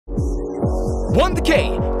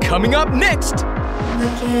원더케이 coming up next.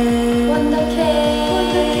 원더케이.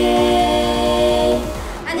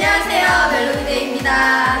 안녕하세요,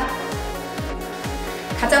 멜로디데이입니다.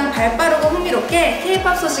 가장 발빠르고 흥미롭게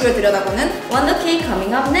K-pop 소식을 들여다보는 원더케이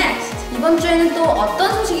coming up next. 이번 주에는 또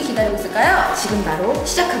어떤 소식이 기다리고 있을까요? 지금 바로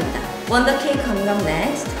시작합니다. 원더케이 coming up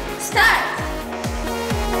next. Start!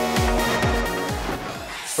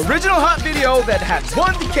 Original hot video that had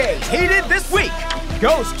원더케이 hated this week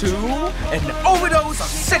goes to an overdose of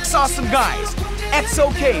 6 awesome guys.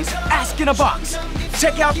 XOK's Ask in a Box.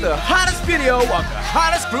 Check out the hottest video of the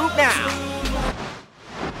hottest group now.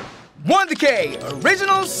 원더케이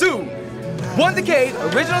Original Soon. 원더케이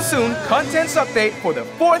Original Soon contents update for the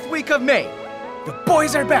 4th week of May. The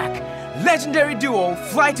boys are back. Legendary duo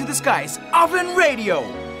Fly to the Skies Oven Radio.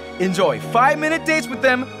 Enjoy 5-minute dates with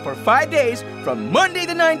them for 5 days from Monday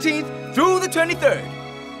the 19th through the 23rd.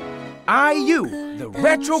 IU, the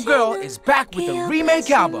retro girl, is back with a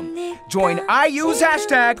remake album. Join IU's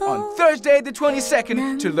hashtag on Thursday the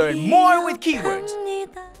 22nd to learn more with keywords.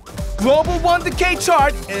 Global 원더케이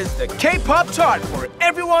chart is the K-pop chart for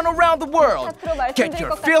everyone around the world. Get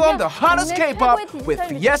your fill on the hottest K-pop with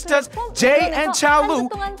Fiesta's Jay and Chaolu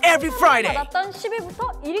every Friday.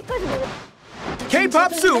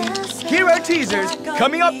 K-pop soon. Here are teasers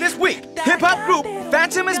coming up this week. Hip-hop group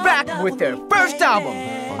Phantom is back with their first album.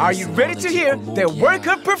 Are you ready to hear their work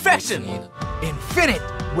of perfection? Infinite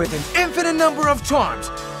with an infinite number of charms.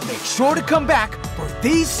 Make sure to come back for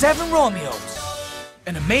these 7 Romeos.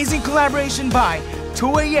 An amazing collaboration by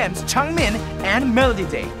 2AM's Changmin and Melody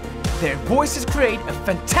Day. Their voices create a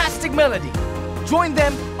fantastic melody. Join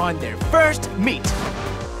them on their first meet.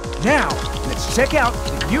 Now, let's check out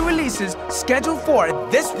the new releases scheduled for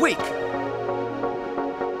this week.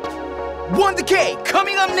 원더케이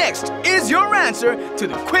coming up next is your answer to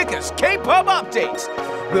the quickest K-pop updates.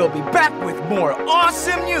 We'll be back with more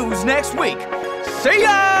awesome news next week. See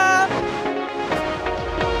ya!